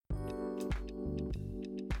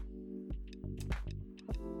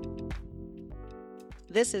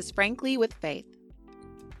This is Frankly with Faith.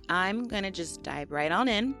 I'm going to just dive right on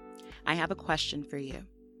in. I have a question for you.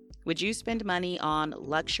 Would you spend money on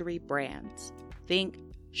luxury brands? Think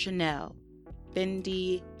Chanel,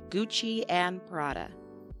 Fendi, Gucci, and Prada.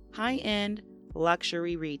 High-end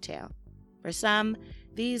luxury retail. For some,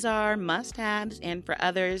 these are must-haves, and for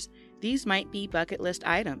others, these might be bucket list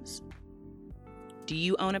items. Do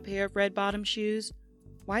you own a pair of red-bottom shoes?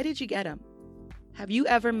 Why did you get them? Have you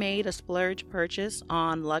ever made a splurge purchase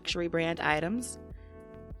on luxury brand items?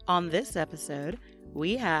 On this episode,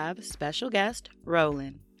 we have special guest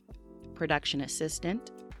Roland, production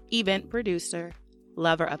assistant, event producer,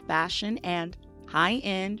 lover of fashion, and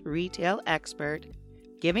high-end retail expert,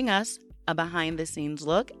 giving us a behind-the-scenes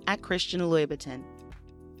look at Christian Louboutin.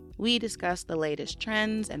 We discuss the latest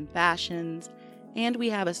trends and fashions, and we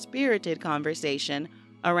have a spirited conversation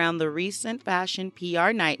around the recent fashion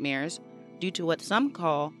PR nightmares due to what some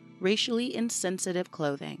call racially insensitive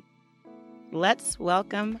clothing. Let's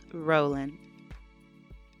welcome Roland.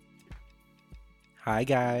 Hi,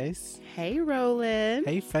 guys. Hey, Roland.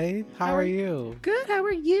 Hey, Faith. How are you? Good. How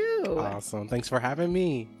are you? Awesome. Thanks for having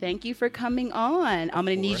me. Thank you for coming on. I'm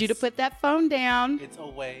going to need you to put that phone down. It's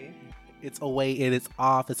away. It's away. It is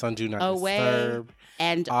off. It's on Do Not Away Disturb.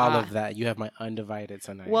 And all off. of that. You have my undivided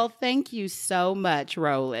tonight. Well, thank you so much,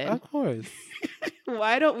 Roland. Of course.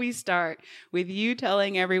 Why don't we start with you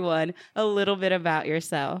telling everyone a little bit about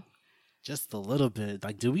yourself? Just a little bit.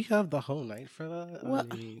 Like, do we have the whole night for that? Well,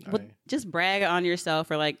 just brag on yourself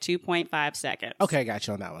for like 2.5 seconds. Okay, got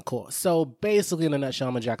you on that one. Cool. So basically, in a nutshell,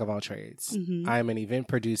 I'm a jack of all trades. Mm-hmm. I'm an event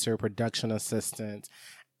producer, production assistant,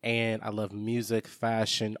 and I love music,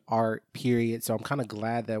 fashion, art, period. So I'm kind of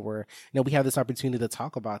glad that we have this opportunity to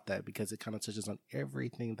talk about that because it kind of touches on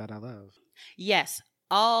everything that I love. Yes,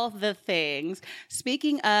 all the things.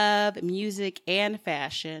 Speaking of music and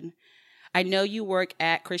fashion, I know you work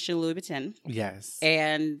at Christian Louboutin. Yes.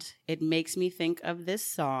 And it makes me think of this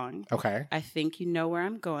song. Okay. I think you know where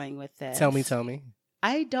I'm going with this. Tell me.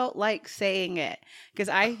 I don't like saying it because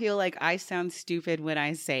I feel like I sound stupid when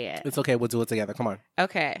I say it. It's okay. We'll do it together. Come on.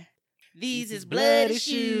 Okay. These is bloody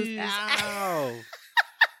shoes. Ow.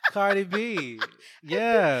 Cardi B.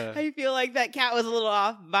 Yeah. I feel like that cat was a little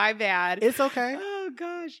off. My bad. It's okay. Oh,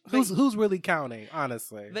 gosh. Who's really counting,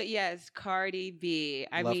 honestly? But yes, Cardi B.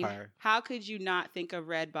 I Love mean, her. How how could you not think of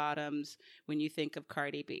red bottoms when you think of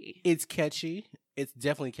Cardi B? It's catchy. It's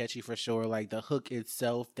definitely catchy for sure. Like the hook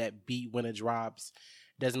itself, that beat when it drops,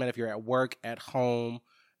 doesn't matter if you're at work, at home,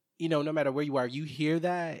 no matter where you are, you hear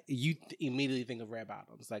that, you immediately think of red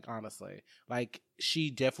bottoms. Like, honestly, like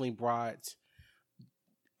she definitely brought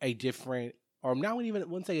a different, or not even,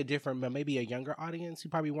 wouldn't say a different, but maybe a younger audience who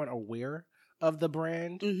probably weren't aware of the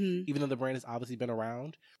brand, Mm-hmm. even though the brand has obviously been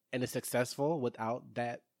around and is successful without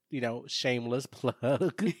that, shameless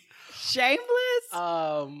plug. Shameless?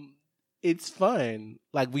 It's fun.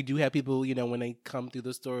 Like, we do have people, when they come through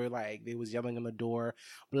the store, like, they was yelling on the door,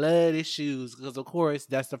 bloody shoes. Because, of course,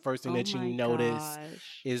 that's the first thing that you notice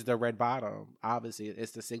is the red bottom. Obviously,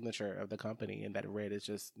 it's the signature of the company. And that red is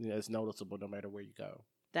just, it's noticeable no matter where you go.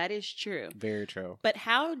 That is true. Very true. But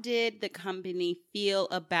how did the company feel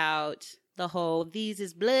about the whole "these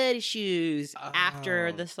is bloody shoes"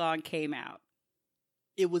 after the song came out?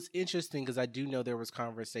 It was interesting because I do know there was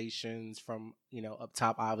conversations from, up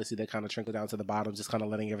top, obviously, that kind of trickled down to the bottom, just kind of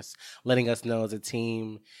letting us know as a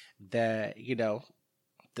team that,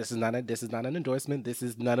 this is not an endorsement. This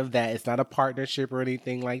is none of that. It's not a partnership or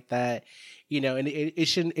anything like that, and it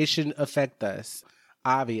shouldn't affect us.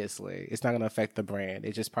 Obviously, it's not going to affect the brand.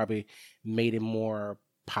 It just probably made it more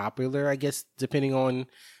popular, I guess, depending on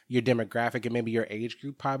your demographic and maybe your age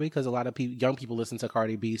group, probably, because a lot of young people listen to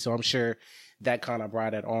Cardi B. So I'm sure that kind of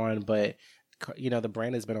brought it on. But, the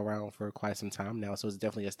brand has been around for quite some time now, so it's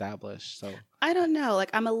definitely established. So I don't know. Like,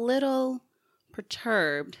 I'm a little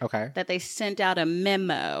perturbed that they sent out a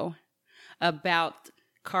memo about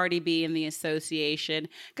Cardi B and the association.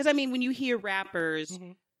 Because, I mean, when you hear rappers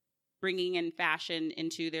bringing in fashion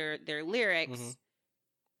into their lyrics,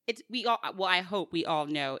 I hope we all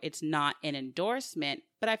know it's not an endorsement,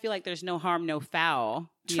 but I feel like there's no harm, no foul.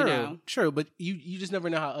 True, but you just never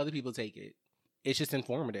know how other people take it. It's just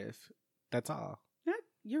informative. That's all.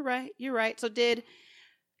 You're right. So did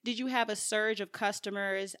you have a surge of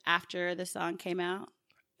customers after the song came out?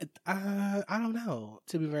 I don't know,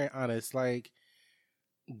 to be very honest. Like,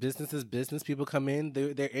 business is business. People come in,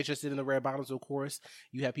 they're interested in the red bottoms, of course.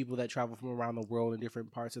 You have people that travel from around the world in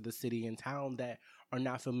different parts of the city and town that are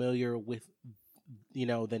not familiar with,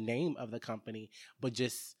 the name of the company, but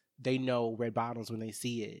just they know red bottoms when they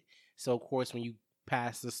see it. So, of course, when you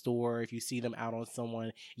pass the store, if you see them out on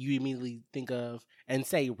someone, you immediately think of and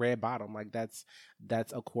say Red Bottom. Like that's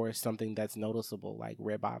of course something that's noticeable, like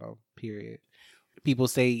Red Bottom, period. People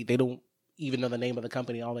say they don't even know the name of the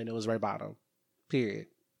company, all they know is Red Bottom, period.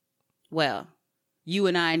 Well, you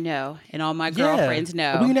and I know, and all my girlfriends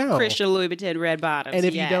know. We know. Christian Louboutin Red Bottoms. And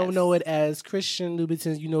if you don't know it as Christian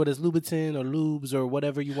Louboutins, you know it as Louboutin or Lubes or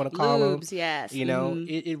whatever you want to call them. Lubes, yes. You know,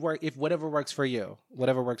 it work if whatever works for you.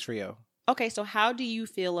 Whatever works for you. Okay, so how do you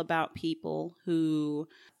feel about people who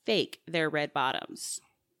fake their red bottoms?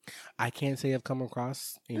 I can't say I've come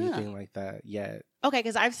across anything like that yet. Okay,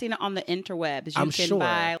 because I've seen it on the interwebs. You can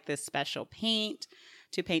buy this special paint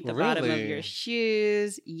to paint the bottom of your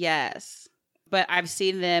shoes. Yes. But I've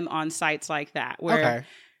seen them on sites like that where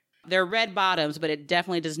they're red bottoms, but it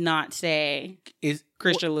definitely does not say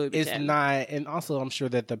Christian Louboutin. It's not, and also I'm sure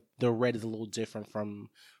that the red is a little different from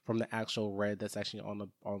the actual red that's actually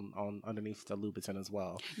on underneath the Louboutin as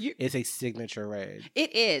well. It's a signature red.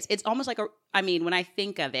 It is. It's almost like when I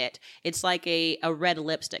think of it, it's like a red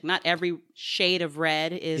lipstick. Not every shade of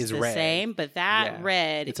red is the same, but that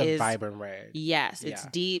red is a vibrant red. Yes, it's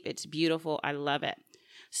deep. It's beautiful. I love it.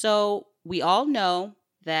 So we all know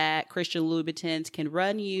that Christian Louboutins can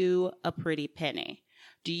run you a pretty penny.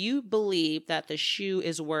 Do you believe that the shoe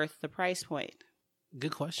is worth the price point?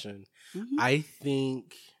 Good question. Mm-hmm. I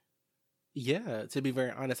think, to be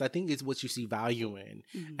very honest, I think it's what you see value in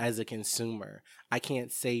as a consumer. I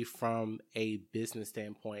can't say from a business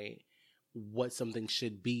standpoint what something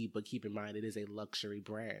should be, but keep in mind it is a luxury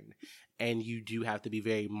brand. And you do have to be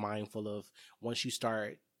very mindful of once you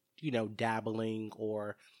start dabbling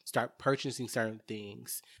or start purchasing certain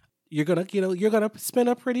things, you're gonna spend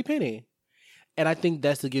a pretty penny. And I think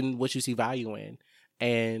that's again what you see value in.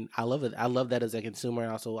 And I love it. I love that as a consumer.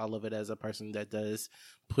 And also I love it as a person that does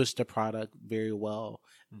push the product very well,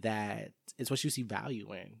 that it's what you see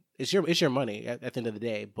value in. It's your money at the end of the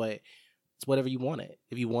day, but it's whatever you want it.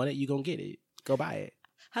 If you want it, you're gonna get it. Go buy it.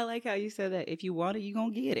 I like how you said that. If you want it, you're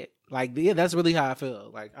gonna get it. Like, that's really how I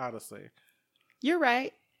feel. Like, honestly. You're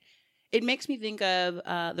right. It makes me think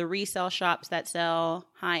of the resale shops that sell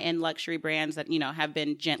high-end luxury brands that, have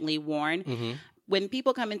been gently worn. Mm-hmm. When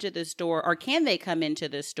people come into the store, or can they come into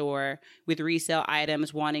the store with resale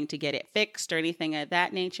items wanting to get it fixed or anything of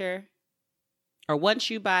that nature? Or once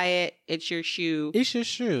you buy it, it's your shoe. It's your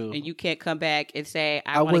shoe. And you can't come back and say,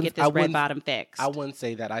 I want to get this red bottom fixed. I wouldn't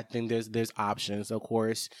say that. I think there's options. Of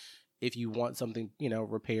course, if you want something,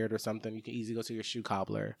 repaired or something, you can easily go to your shoe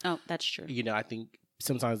cobbler. Oh, that's true. I think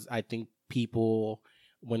sometimes people,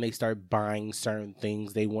 when they start buying certain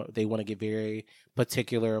things, they want to get very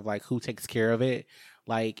particular of like who takes care of it.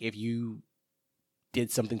 Like if you did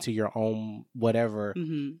something to your own whatever,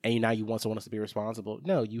 and now you want someone else to be responsible.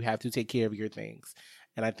 No, you have to take care of your things.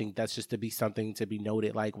 And I think that's just to be something to be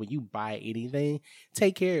noted. Like when you buy anything,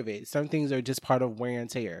 take care of it. Some things are just part of wear and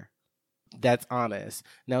tear. That's honest.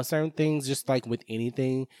 Now, certain things, just like with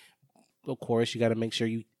anything, of course, you got to make sure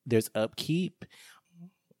there's upkeep.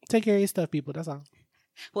 Take care of your stuff, people. That's all.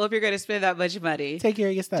 Well, if you're going to spend that much money, take care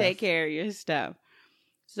of your stuff. Take care of your stuff.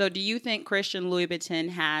 So do you think Christian Louboutin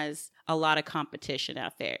has a lot of competition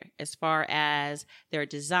out there as far as their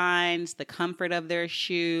designs, the comfort of their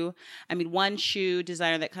shoe? I mean, one shoe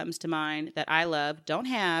designer that comes to mind that I love, don't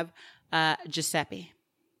have, Giuseppe.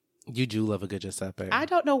 You do love a good Giuseppe. I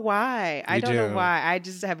don't know why. I don't know why. I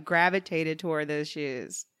just have gravitated toward those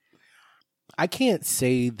shoes. I can't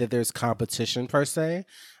say that there's competition per se.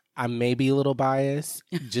 I may be a little biased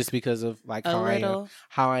just because of like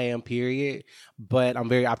how I am, period. But I'm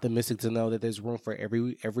very optimistic to know that there's room for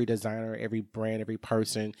every designer, every brand, every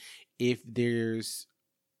person. If there's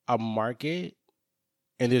a market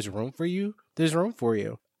and there's room for you, there's room for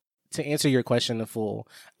you. To answer your question in full,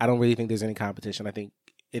 I don't really think there's any competition. I think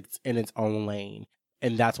it's in its own lane.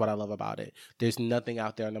 And that's what I love about it. There's nothing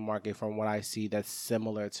out there in the market from what I see that's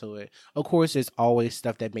similar to it. Of course, there's always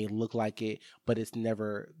stuff that may look like it, but it's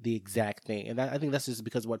never the exact thing. And I think that's just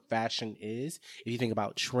because what fashion is. If you think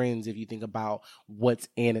about trends, if you think about what's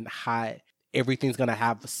in and hot, everything's going to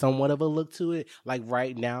have somewhat of a look to it. Like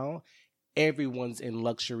right now, everyone's in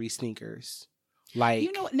luxury sneakers.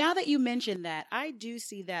 Like, now that you mention that, I do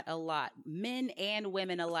see that a lot. Men and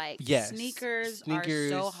women alike. Yes. Sneakers are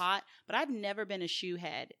so hot, but I've never been a shoe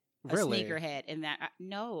head, sneaker head in that.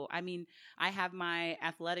 No, I mean, I have my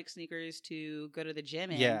athletic sneakers to go to the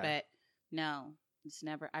gym in, but no, it's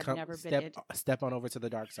never, I've never been. Step on over to the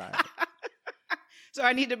dark side. So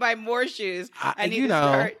I need to buy more shoes. I need to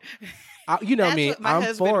start. That's me.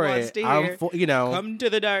 I'm for it. Come to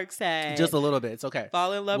the dark side. Just a little bit. It's okay.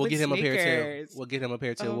 Fall in love with sneakers. We'll get him a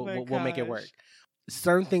pair too. We'll make it work.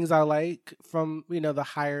 certain things I like from, the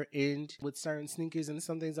higher end with certain sneakers, and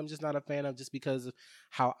some things I'm just not a fan of just because of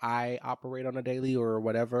how I operate on a daily or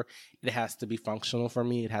whatever. It has to be functional for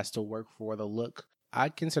me. It has to work for the look. I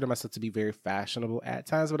consider myself to be very fashionable at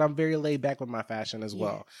times, but I'm very laid back with my fashion as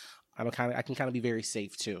well. I can kind of be very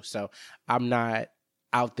safe too. So I'm not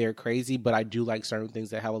out there crazy, but I do like certain things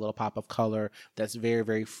that have a little pop of color that's very,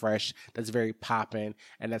 very fresh, that's very popping,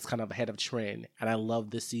 and that's kind of ahead of trend. And I love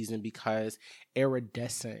this season because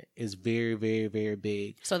iridescent is very, very, very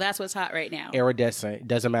big. So that's what's hot right now. Iridescent.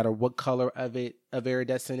 Doesn't matter what color of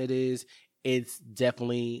iridescent it is. It's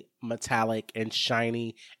definitely metallic and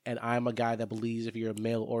shiny. And I'm a guy that believes if you're a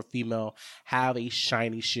male or female, have a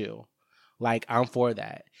shiny shoe. Like, I'm for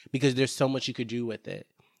that because there's so much you could do with it.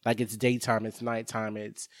 Like, it's daytime, it's nighttime,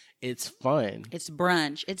 it's fun. It's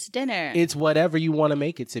brunch, it's dinner. It's whatever you want to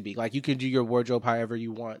make it to be. Like, you can do your wardrobe however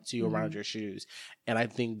you want to around your shoes. And I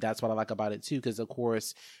think that's what I like about it too, because of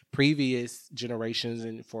course, previous generations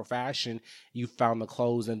and for fashion, you found the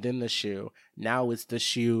clothes and then the shoe. Now it's the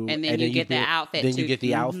shoe. And then you get the outfit. Then you get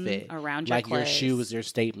the outfit. Around your like clothes. Your shoe is your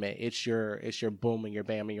statement. It's your boom and your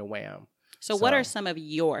bam and your wham. So what are some of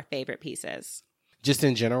your favorite pieces? Just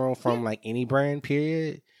in general from like any brand,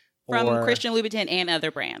 period? From Christian Louboutin and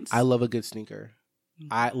other brands. I love a good sneaker.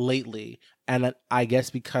 Lately. And I guess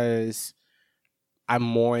because I'm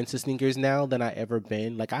more into sneakers now than I ever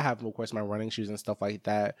been. Like, I have, of course, my running shoes and stuff like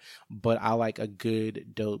that. But I like a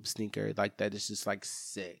good, dope sneaker like that. It's just like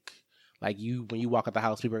sick. Like, when you walk out the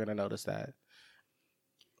house, people are going to notice that.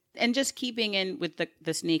 And just keeping in with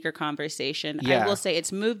the sneaker conversation, I will say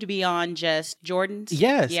it's moved beyond just Jordans.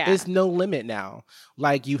 Yes, there's no limit now.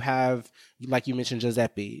 Like, you have, like you mentioned,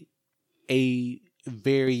 Giuseppe, a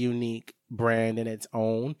very unique brand in its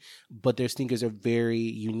own, but their sneakers are very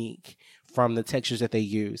unique from the textures that they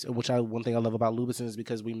use, which one thing I love about Louboutin is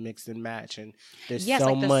because we mix and match, and there's so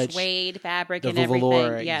like the much suede fabric the and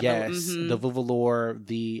Vuvalour, everything. The Vuvalour,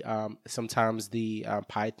 the sometimes the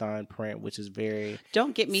Python print, which is very.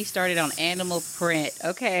 Don't get me started on animal print,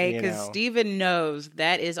 okay? Because Steven knows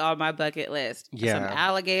that is on my bucket list. Yeah, some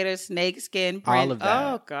alligator, snake skin print. All of that.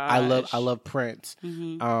 Oh gosh, I love prints.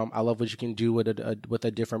 I love what you can do with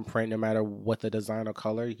a different print, no matter what the design or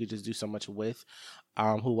color. You could just do so much with.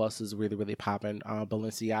 Who else is really, really popping?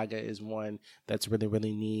 Balenciaga is one that's really,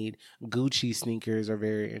 really neat. Gucci sneakers are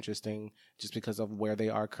very interesting just because of where they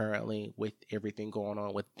are currently with everything going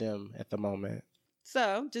on with them at the moment.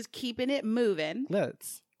 So, just keeping it moving.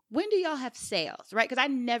 Let's. When do y'all have sales, right? Because I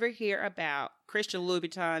never hear about Christian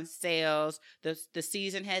Louboutin sales. The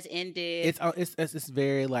season has ended. It's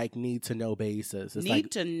very like need to know basis. It's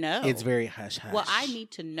need to know. It's very hush hush. Well, I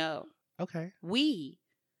need to know. Okay.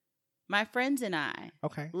 My friends and I,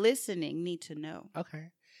 listening, need to know. Okay.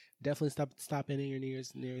 Definitely stop in your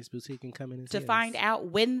nearest boutique and come in and to find out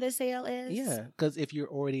when the sale is. Yeah, because if you're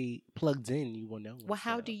already plugged in, you will know. Well,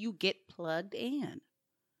 how do you get plugged in?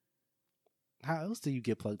 How else do you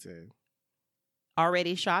get plugged in?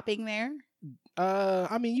 Already shopping there?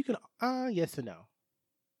 I mean, you can. Yes and no.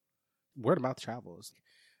 Word of mouth travels.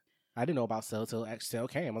 I didn't know about sale till sale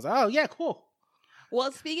came. I was like, oh yeah, cool. Well,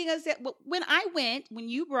 speaking of sale, when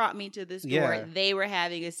you brought me to the store, they were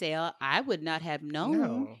having a sale. I would not have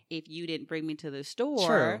known if you didn't bring me to the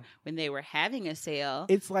store when they were having a sale.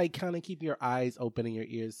 It's like kind of keeping your eyes open and your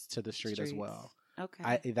ears to the street as well.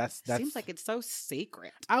 Okay. That's seems like it's so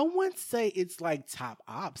secret. I wouldn't say it's like top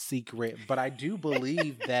op secret, but I do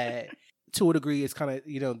believe that to a degree, it's kind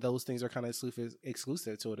of, those things are kind of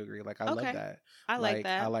exclusive to a degree. Like, I love that. I like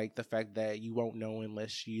that. I like the fact that you won't know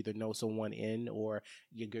unless you either know someone in or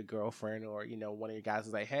your good girlfriend or, one of your guys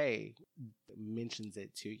is like, hey, mentions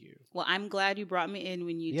it to you. Well, I'm glad you brought me in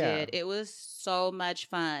when you did. It was so much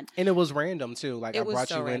fun. And it was random too. Like, I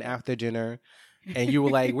brought you in after dinner. And you were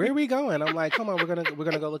like, where are we going? I'm like, come on, we're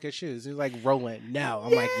gonna go look at shoes. You're like, rolling. No.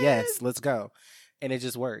 I'm like, yes, let's go. And it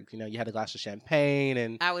just worked. You had a glass of champagne,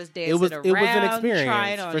 and I was dancing around, it was an experience,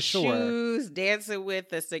 trying on for sure. shoes, dancing with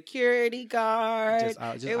the security guard.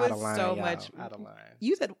 Just it was was so much. Out of line.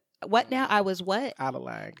 You said what now? I was what? Out of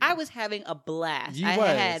line. I was having a blast. I was.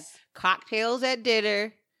 had cocktails at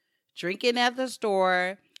dinner, drinking at the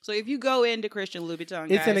store. So if you go into Christian Louboutin,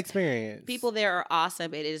 guys, it's an experience. People there are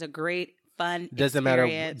awesome. It is a great. Fun doesn't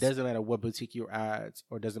experience. matter what boutique you're at,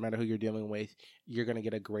 or doesn't matter who you're dealing with, you're gonna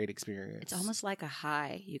get a great experience. It's almost like a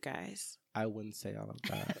high, you guys. I wouldn't say all of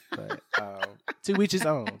that, but to each his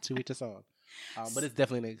own. But it's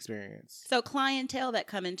definitely an experience. So clientele that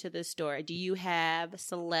come into the store, do you have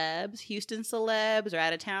celebs, Houston celebs, or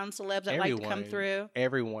out of town celebs that like to come through?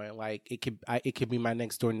 Everyone, like it could be my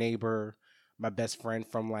next door neighbor, my best friend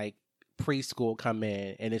from like preschool come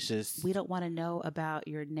in, and it's just We don't want to know about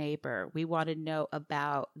your neighbor. We want to know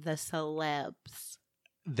about the celebs.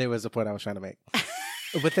 there was a point I was trying to make.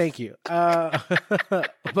 But thank you.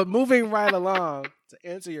 But moving right along to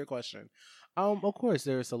answer your question, of course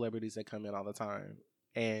there are celebrities that come in all the time,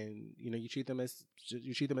 and you treat them as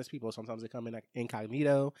people. Sometimes they come in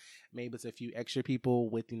incognito. Maybe it's a few extra people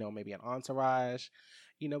with maybe an entourage.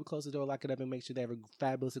 Close the door, lock it up, and make sure they have a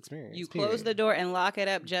fabulous experience. You close the door and lock it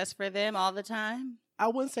up just for them all the time? I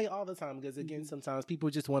wouldn't say all the time because, again, sometimes people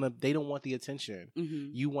just they don't want the attention. Mm-hmm.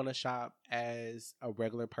 You want to shop as a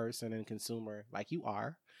regular person and consumer like you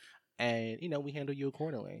are. And, we handle you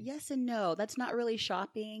accordingly. Yes and no. That's not really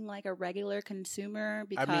shopping like a regular consumer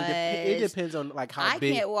because it depends on how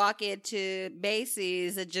big. I can't walk into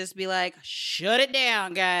Macy's and just be like, shut it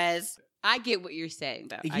down, guys. I get what you're saying,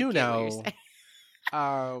 though.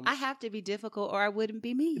 I have to be difficult or I wouldn't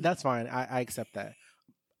be me. That's fine. I accept that.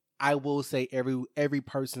 I will say every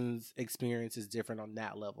person's experience is different on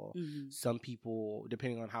that level. Mm-hmm. Some people,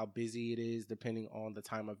 depending on how busy it is, depending on the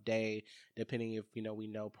time of day, depending if we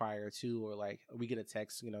know prior to, or like we get a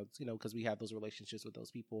text, because we have those relationships with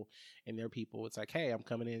those people and their people. It's like, hey, I'm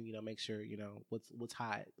coming in. Make sure what's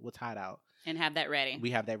hot out, and have that ready.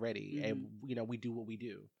 We have that ready, mm-hmm. and we do what we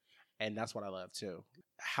do, and that's what I love too.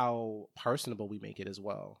 How personable we make it as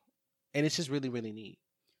well, and it's just really, really neat.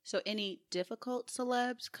 So any difficult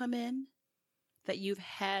celebs come in that you've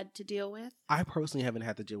had to deal with? I personally haven't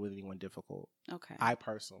had to deal with anyone difficult. Okay. I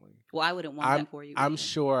personally. Well, I wouldn't want that for you. I'm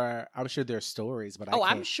sure there's stories, but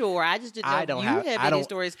I'm sure. I just didn't know if you have any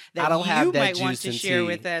stories that you might want to share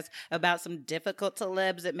with us about some difficult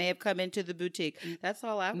celebs that may have come into the boutique. That's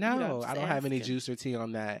all I No, I don't have any juice or tea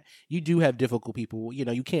on that. You do have difficult people.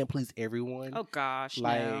 You can't please everyone. Oh gosh,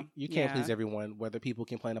 you can't please everyone. Whether people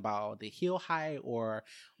complain about the heel height or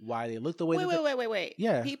why they look the way. Wait.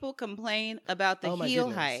 Yeah, people complain about the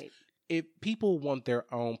heel height. If people want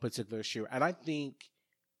their own particular shoe, and I think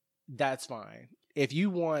that's fine. If you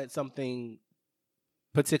want something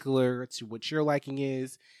particular to what your liking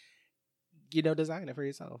is, design it for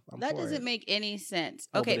yourself. That doesn't make any sense.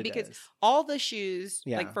 Okay, because all the shoes,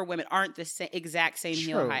 like for women, aren't the exact same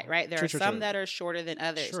heel height, right? There are some that are shorter than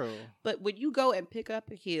others. True. But when you go and pick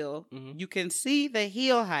up a heel, mm-hmm. you can see the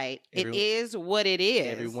heel height. It is what it is.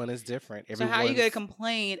 Everyone is different. So how are you going to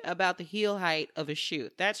complain about the heel height of a shoe?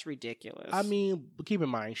 That's ridiculous. I mean, keep in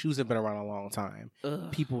mind, shoes have been around a long time.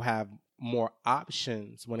 Ugh. People have more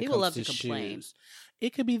options when it comes to shoes.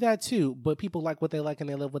 It could be that too, but people like what they like and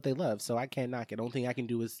they love what they love. So I can't knock it. The only thing I can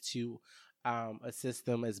do is to assist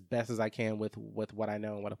them as best as I can with what I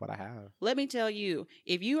know and what I have. Let me tell you,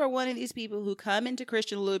 if you are one of these people who come into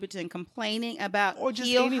Christian Louboutin complaining about or just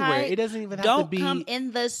heel anywhere, height, it doesn't even have don't to be. Come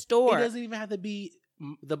in the store. It doesn't even have to be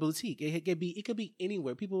the boutique. It could be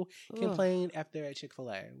anywhere. People complain after at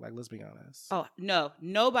Chick-fil-A. Like, let's be honest. Oh no,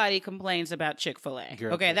 nobody complains about Chick-fil-A.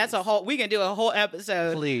 Girl, okay, please. That's a whole. We can do a whole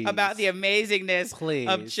episode about the amazingness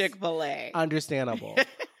of Chick-fil-A. Understandable,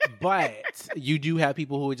 but you do have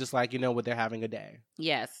people who are just like what they're having a day.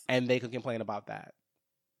 Yes, and they can complain about that.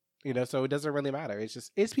 So it doesn't really matter.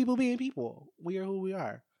 It's people being people. We are who we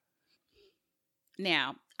are.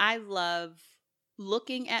 Now, I love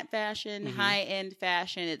looking at fashion, mm-hmm. high-end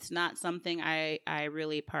fashion. It's not something I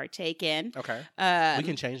really partake in. Okay. We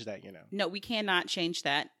can change that, No, we cannot change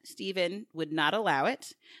that. Stephen would not allow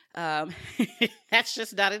it. That's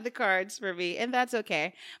just not in the cards for me, and that's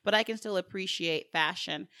okay. But I can still appreciate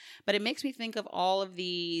fashion. But it makes me think of all of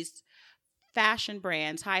these fashion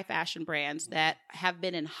brands, high fashion brands that have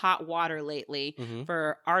been in hot water lately mm-hmm.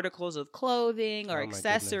 for articles of clothing or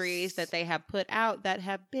accessories that they have put out that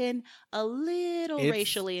have been a little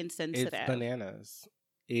racially insensitive. It's bananas.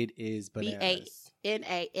 It is bananas.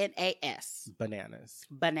 Bananas.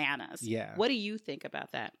 Bananas. Yeah. What do you think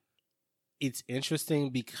about that? It's interesting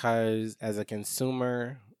because as a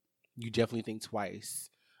consumer, you definitely think twice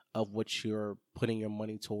of what you're putting your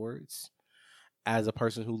money towards. As a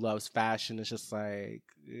person who loves fashion, it's just like,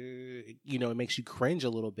 it makes you cringe a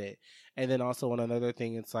little bit. And then also on another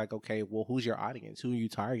thing, it's like, okay, well, who's your audience? Who are you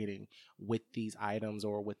targeting with these items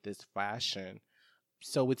or with this fashion?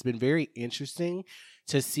 So it's been very interesting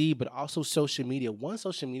to see, but also social media. Once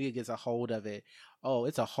social media gets a hold of it,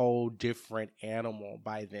 it's a whole different animal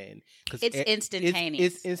by then. It's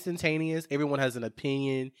instantaneous. It's instantaneous. Everyone has an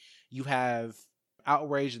opinion. You have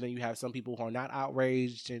outraged, and then you have some people who are not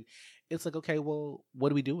outraged, and it's like, okay, well, what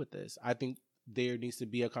do we do with this? I think there needs to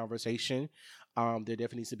be a conversation. There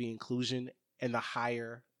definitely needs to be inclusion in the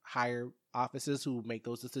higher offices who make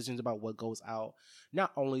those decisions about what goes out,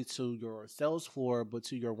 not only to your sales floor, but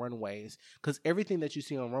to your runways. Because everything that you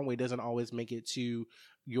see on runway doesn't always make it to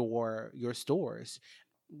your stores.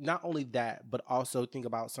 Not only that, but also think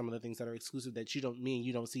about some of the things that are exclusive that you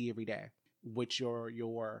don't see every day with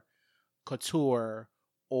your couture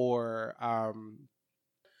or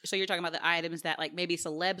So you're talking about the items that like maybe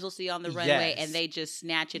celebs will see on the runway and they just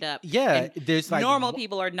snatch it up. Yeah, there's like normal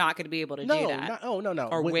people are not going to be able to do that. No.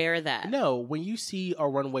 Or wear that. No, when you see a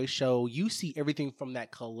runway show, you see everything from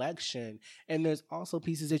that collection, and there's also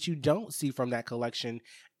pieces that you don't see from that collection,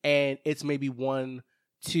 and it's maybe 1,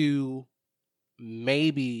 2,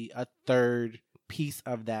 maybe a third piece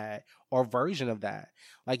of that or version of that.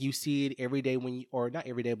 Like you see it every day or not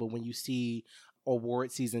every day, but when you see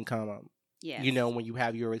award season come up. Yes. You know, when you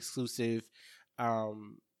have your exclusive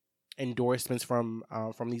endorsements from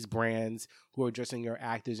these brands who are dressing your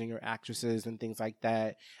actors and your actresses and things like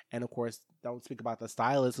that. And of course, don't speak about the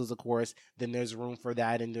stylists, of course, then there's room for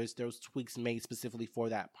that, and there's those tweaks made specifically for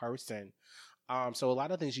that person. So a lot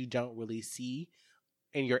of things you don't really see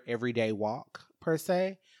in your everyday walk per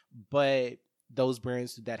se, but those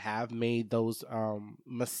brands that have made those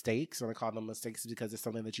mistakes, and I call them mistakes because it's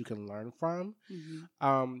something that you can learn from,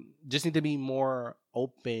 just need to be more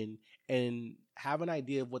open and have an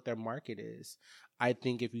idea of what their market is. I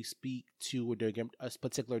think if you speak to a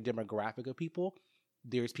particular demographic of people,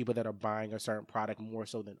 there's people that are buying a certain product more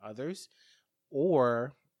so than others,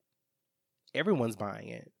 or everyone's buying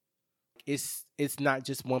it. It's not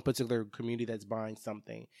just one particular community that's buying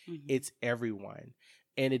something. It's everyone.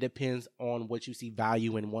 And it depends on what you see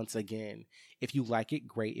value in. Once again, if you like it,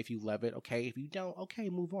 great. If you love it, okay. If you don't, okay,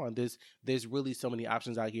 move on. There's really so many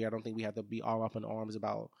options out here. I don't think we have to be all up in arms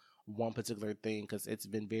about one particular thing because it's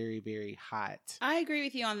been very, very hot. I agree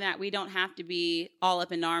with you on that. We don't have to be all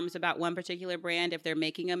up in arms about one particular brand if they're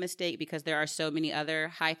making a mistake, because there are so many other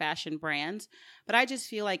high fashion brands. But I just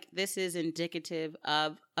feel like this is indicative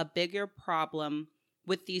of a bigger problem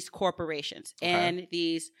with these corporations. Okay. And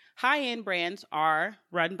these high-end brands are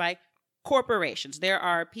run by corporations. There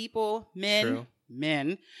are people,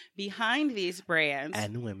 men behind these brands.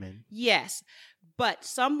 And women. Yes. But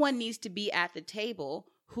someone needs to be at the table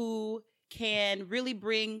who can really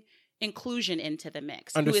bring inclusion into the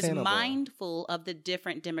mix, who is mindful of the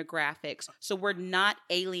different demographics, so we're not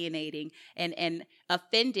alienating and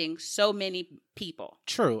offending so many people.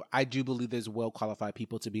 True. I do believe there's well-qualified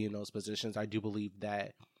people to be in those positions. I do believe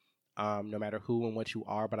that no matter who and what you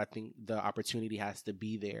are, but I think the opportunity has to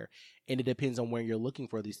be there. And it depends on where you're looking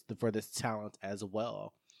for this talent as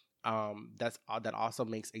well. That also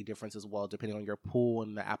makes a difference as well, depending on your pool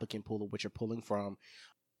and the applicant pool of what you're pulling from.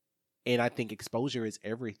 And I think exposure is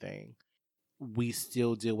everything. We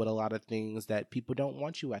still deal with a lot of things that people don't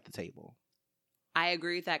want you at the table. I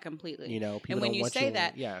agree with that completely. You know, people and when don't you want say you,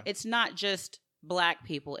 that, it's not just Black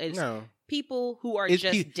people. It's people who are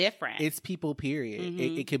just different. It's people, period.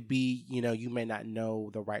 It could be, you may not know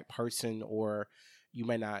the right person, or you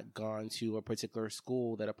may not gone to a particular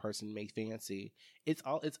school that a person may fancy. It's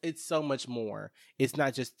so much more. It's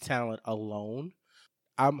not just talent alone.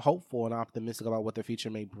 I'm hopeful and optimistic about what the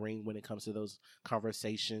future may bring when it comes to those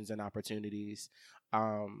conversations and opportunities,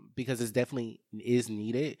 because it definitely is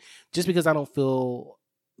needed. Just because I don't feel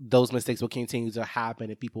those mistakes will continue to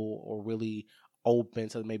happen if people are really open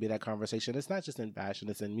to maybe that conversation. It's not just in fashion,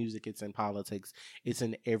 it's in music, it's in politics, it's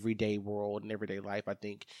in everyday world and everyday life, I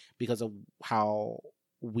think, because of how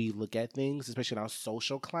we look at things, especially in our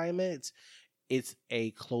social climate. It's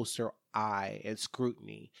a closer eye and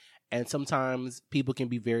scrutiny. And sometimes people can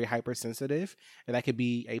be very hypersensitive, and that could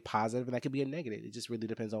be a positive and that could be a negative. It just really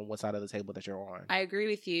depends on what side of the table that you're on. I agree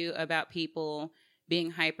with you about people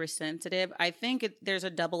being hypersensitive. I think there's a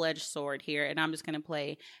double-edged sword here, and I'm just going to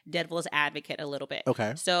play devil's advocate a little bit.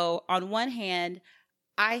 Okay. So on one hand,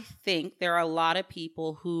 I think there are a lot of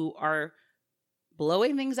people who are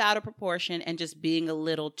blowing things out of proportion and just being a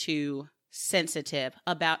little too sensitive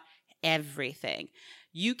about everything.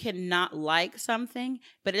 You cannot like something,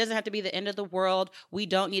 but it doesn't have to be the end of the world. We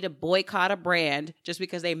don't need to boycott a brand just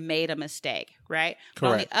because they made a mistake, right? Correct. But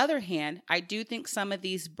on the other hand, I do think some of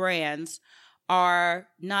these brands are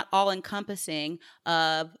not all encompassing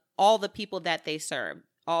of all the people that they serve,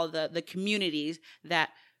 all the communities that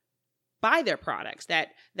buy their products, that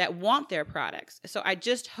want their products. So I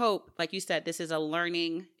just hope, like you said, this is a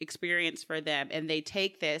learning experience for them, and they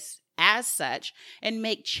take this as such and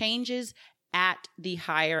make changes at the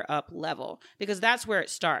higher up level, because that's where it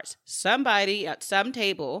starts. Somebody at some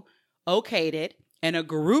table okayed it, and a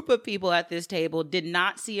group of people at this table did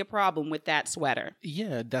not see a problem with that sweater.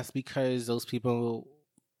 Yeah, that's because those people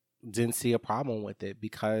didn't see a problem with it,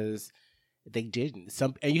 because They didn't.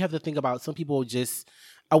 And you have to think about some people just,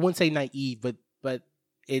 I wouldn't say naive, but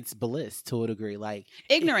it's bliss to a degree. Like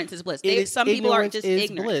ignorance is bliss. Some people are just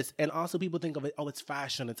ignorant. Bliss. And also people think of it, oh, it's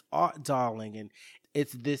fashion, it's art, darling, and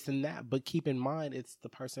it's this and that. But keep in mind, it's the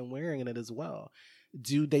person wearing it as well.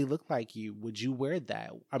 Do they look like you? Would you wear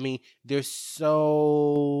that? I mean, there's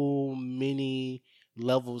so many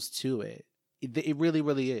levels to it. It really,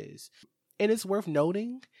 really is. And it's worth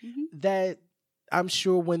noting that I'm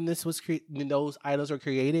sure when this was when those items were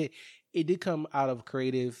created, it did come out of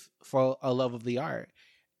creative for a love of the art.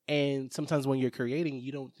 And sometimes when you're creating,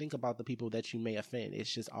 you don't think about the people that you may offend.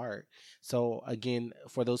 It's just art. So again,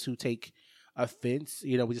 for those who take offense,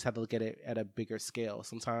 we just have to look at it at a bigger scale.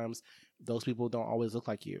 Sometimes those people don't always look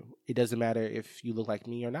like you. It doesn't matter if you look like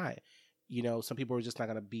me or not. Some people are just not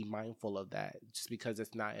going to be mindful of that just because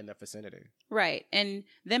it's not in their vicinity. Right. And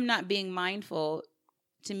them not being mindful,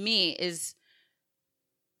 to me, is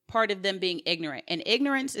part of them being ignorant. And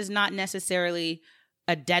ignorance is not necessarily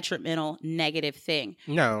a detrimental, negative thing.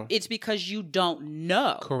 No. It's because you don't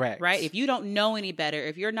know. Correct. Right? If you don't know any better,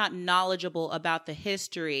 if you're not knowledgeable about the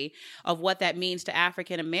history of what that means to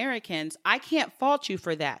African Americans, I can't fault you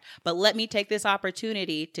for that. But let me take this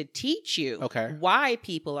opportunity to teach you why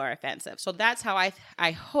people are offensive. So that's how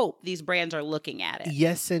I hope these brands are looking at it.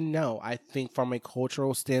 Yes and no. I think from a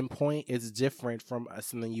cultural standpoint, it's different from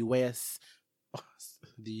us in the U.S.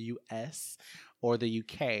 or the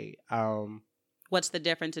UK. What's the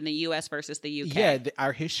difference in the U.S. versus the UK? Yeah,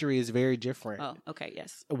 our history is very different. Oh, okay,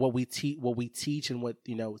 yes. What we teach and what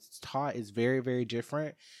is taught is very, very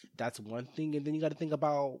different. That's one thing, and then you got to think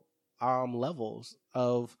about levels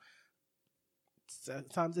of.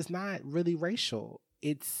 Sometimes it's not really racial;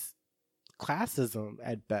 it's classism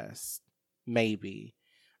at best. Maybe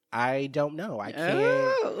I don't know. I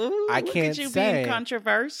can't. I can't look at you say being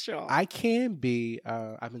controversial. I can be.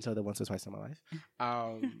 I've been told that once or twice in my life.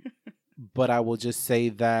 But I will just say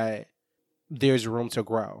that there's room to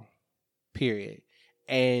grow, period.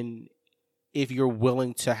 And if you're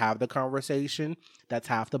willing to have the conversation, that's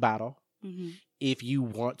half the battle. Mm-hmm. If you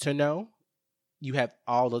want to know, you have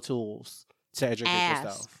all the tools to educate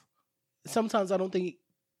yourself. Sometimes I don't think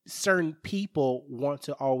certain people want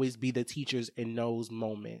to always be the teachers in those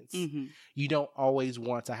moments. Mm-hmm. You don't always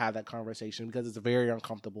want to have that conversation because it's very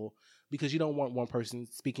uncomfortable, because you don't want one person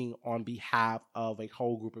speaking on behalf of a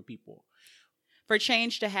whole group of people. For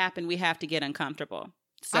change to happen, we have to get uncomfortable.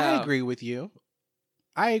 So, I agree with you.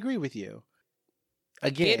 Again,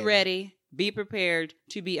 get ready, be prepared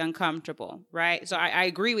to be uncomfortable, right? So I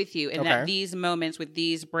agree with you in that these moments with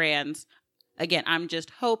these brands, again, I'm just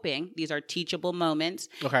hoping these are teachable moments.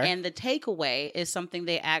 Okay. And the takeaway is something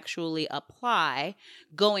they actually apply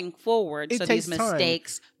going forward so these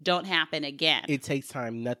mistakes don't happen again. It takes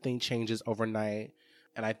time. Nothing changes overnight.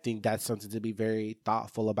 And I think that's something to be very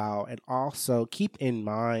thoughtful about. And also keep in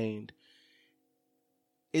mind,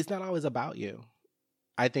 it's not always about you.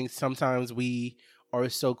 I think sometimes we are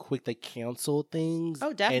so quick to cancel things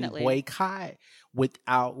and boycott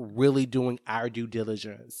without really doing our due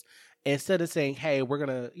diligence. Instead of saying, hey, we're going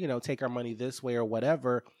to, take our money this way or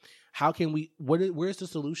whatever, how can we, where's the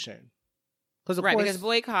solution? Because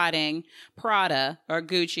boycotting Prada or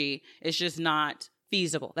Gucci is just not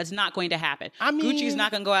feasible. That's not going to happen. I mean, Gucci's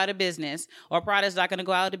not going to go out of business, or Prada's not going to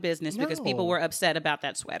go out of business because people were upset about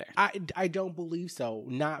that sweater. I don't believe so.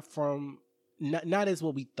 Not as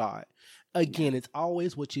what we thought. Again, it's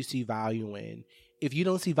always what you see value in. If you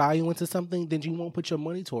don't see value into something, then you won't put your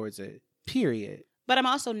money towards it. Period. But I'm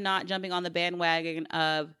also not jumping on the bandwagon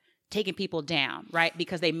of taking people down, right?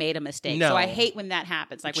 Because they made a mistake. No. So I hate when that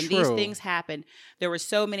happens. Like when these things happen, there were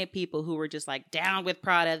so many people who were just like down with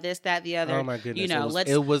Prada, this, that, the other. Oh my goodness.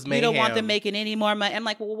 It was mayhem. We don't want them making any more money. I'm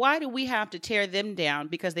like, well, why do we have to tear them down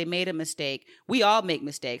because they made a mistake? We all make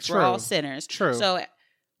mistakes. True. We're all sinners. True. So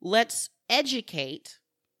let's educate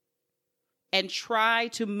and try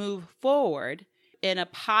to move forward in a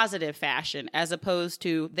positive fashion, as opposed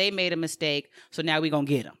to they made a mistake, so now we're going to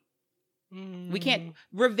get them. We can't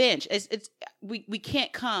revenge. We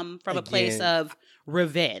can't come from a place of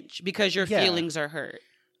revenge because your feelings are hurt.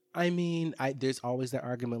 I mean, there's always that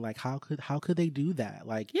argument like, how could they do that?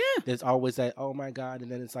 Like, there's always that, oh my God,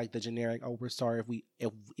 and then it's like the generic, oh, we're sorry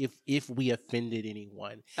if we offended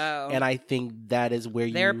anyone. Oh, and I think that is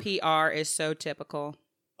where their PR is so typical.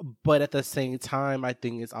 But at the same time, I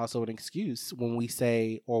think it's also an excuse when we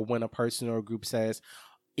say, or when a person or a group says,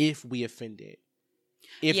 if we offended.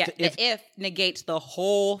 If negates the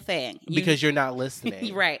whole thing. Because you're not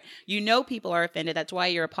listening. Right. People are offended. That's why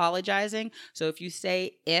you're apologizing. So if you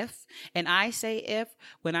say if, and I say if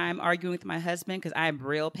when I'm arguing with my husband because I'm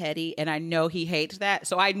real petty and I know he hates that.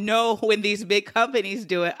 So I know when these big companies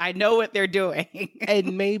do it, I know what they're doing.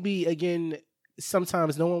 And maybe, again,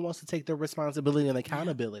 sometimes no one wants to take their responsibility and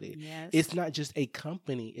accountability. Yes. It's not just a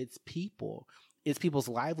company. It's people. It's people's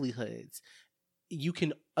livelihoods. We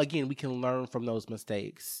can learn from those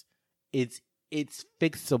mistakes. It's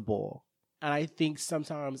fixable. And I think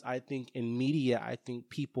sometimes, in media,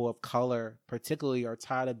 people of color particularly are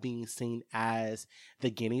tired of being seen as the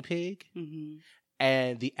guinea pig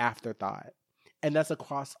and the afterthought. And that's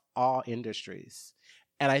across all industries.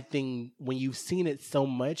 And I think when you've seen it so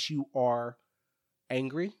much, you are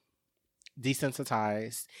angry,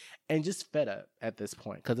 desensitized, and just fed up at this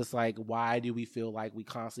point. Because it's like, why do we feel like we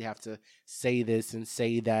constantly have to say this and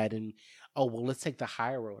say that? And, let's take the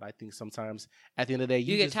high road. I think sometimes at the end of the day,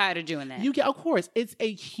 you get tired of doing that. Of course, it's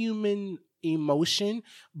a human emotion,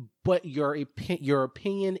 but your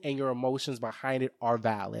opinion and your emotions behind it are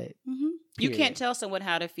valid. Mm-hmm. You can't tell someone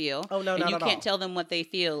how to feel. Oh, no, you can't tell them what they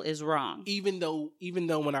feel is wrong. Even though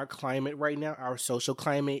in our climate right now, our social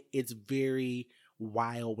climate, it's very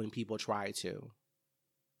wild when people try to.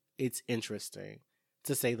 It's interesting,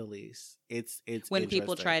 to say the least. It's when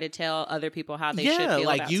people try to tell other people how they should feel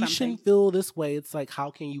like about you something. Shouldn't feel this way. It's like,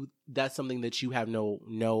 how can you? That's something that you have no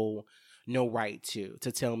right to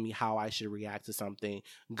tell me how I should react to something,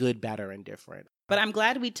 good, bad, or indifferent. But I'm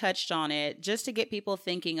glad we touched on it just to get people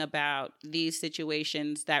thinking about these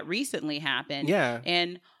situations that recently happened. Yeah.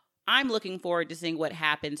 And I'm looking forward to seeing what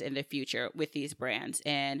happens in the future with these brands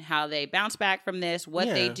and how they bounce back from this, what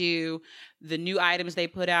they do, the new items they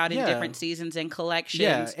put out in different seasons and collections.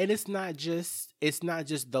 Yeah, and it's not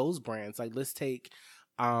just those brands. Like, let's take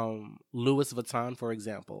Louis Vuitton, for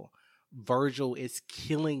example. Virgil is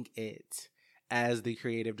killing it as the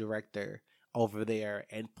creative director over there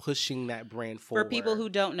and pushing that brand forward. For people who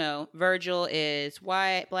don't know, Virgil is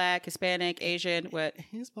white, black, Hispanic, Asian, what?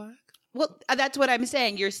 He's black. Well, that's what I'm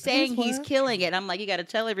saying. You're saying he's killing it. I'm like, you got to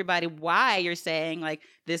tell everybody why you're saying, like,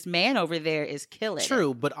 this man over there is killing it.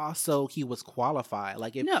 True, but also he was qualified.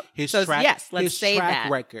 Like, if his track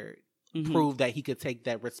record proved that he could take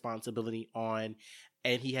that responsibility on,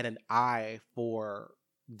 and he had an eye for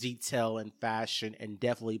detail and fashion and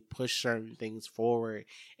definitely push certain things forward,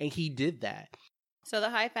 and he did that. So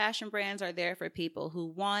the high fashion brands are there for people who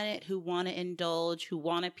want it, who want to indulge, who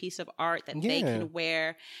want a piece of art that they can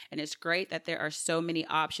wear. And it's great that there are so many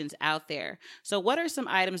options out there. So what are some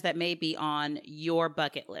items that may be on your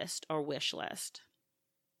bucket list or wish list?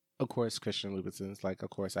 Of course, Christian Louboutins. Like,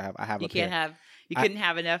 of course, I have a pair. You couldn't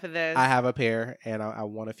have enough of those. I have a pair, and I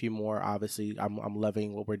want a few more. Obviously, I'm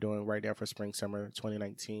loving what we're doing right now for spring summer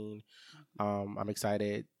 2019. I'm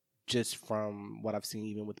excited. Just from what I've seen,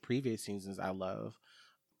 even with previous seasons, I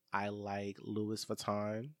like Louis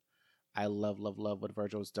Vuitton. I love what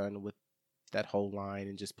Virgil's done with that whole line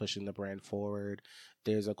and just pushing the brand forward.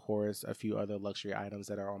 There's, of course, a few other luxury items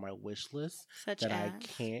that are on my wish list that I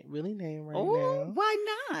can't really name right now. Why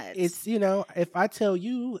not? It's, if I tell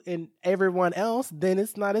you and everyone else, then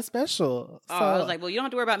it's not as special. So, I was like, well, you don't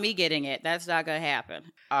have to worry about me getting it. That's not going to happen.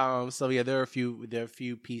 So yeah, there are a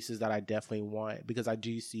few pieces that I definitely want because I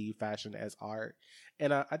do see fashion as art.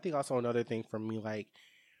 And I think also another thing for me, like,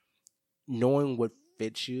 knowing what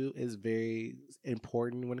fits you is very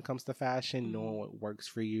important when it comes to fashion, knowing what works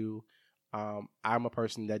for you. I'm a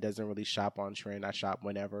person that doesn't really shop on trend. I shop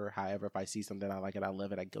whenever. However, if I see something I like and I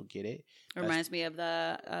love it, I go get it. Reminds me of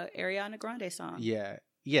the Ariana Grande song. Yeah.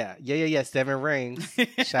 7 Rings.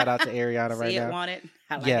 Shout out to Ariana right now. Want it.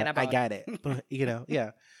 I like it. I got it. But,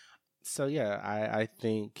 yeah. So, yeah, I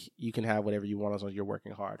think you can have whatever you want as long as you're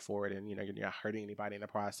working hard for it and, you're not hurting anybody in the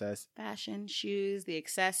process. Fashion, shoes, the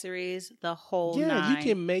accessories, the whole nine. Yeah, you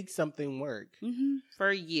can make something work. Mm-hmm.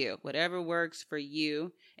 For you. Whatever works for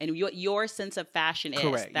you and what your sense of fashion is.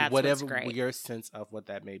 Correct. That's whatever what's great. Your sense of what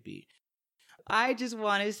that may be. I just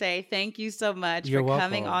want to say thank you so much You're for welcome.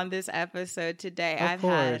 coming on this episode today. Of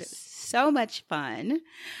course. Had so much fun.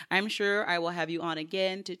 I'm sure I will have you on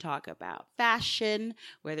again to talk about fashion,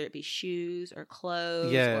 whether it be shoes or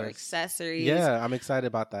clothes or accessories. Yeah, I'm excited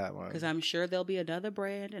about that one. Because I'm sure there'll be another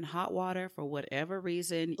brand in hot water for whatever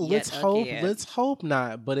reason. Let's hope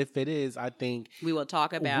not. But if it is, I think we will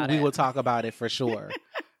talk about it. We will talk about it for sure.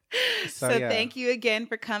 So thank you again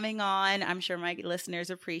for coming on. I'm sure my listeners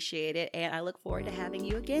appreciate it, and I look forward to having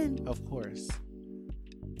you again. Of course.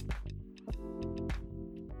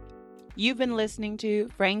 You've been listening to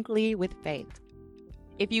Frankly with Faith.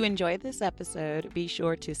 If you enjoyed this episode, be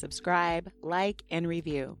sure to subscribe, like, and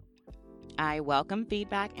review. I welcome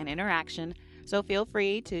feedback and interaction, so feel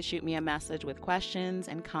free to shoot me a message with questions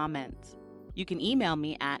and comments. You can email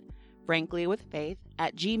me at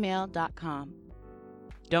franklywithfaith@gmail.com.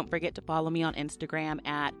 Don't forget to follow me on Instagram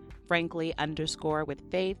at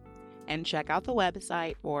frankly_with_faith and check out the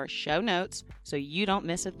website for show notes so you don't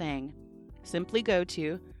miss a thing. Simply go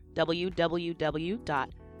to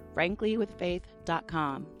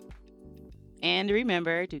www.frankly_with_faith.com. And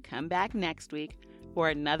remember to come back next week for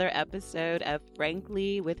another episode of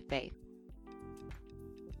Frankly with Faith.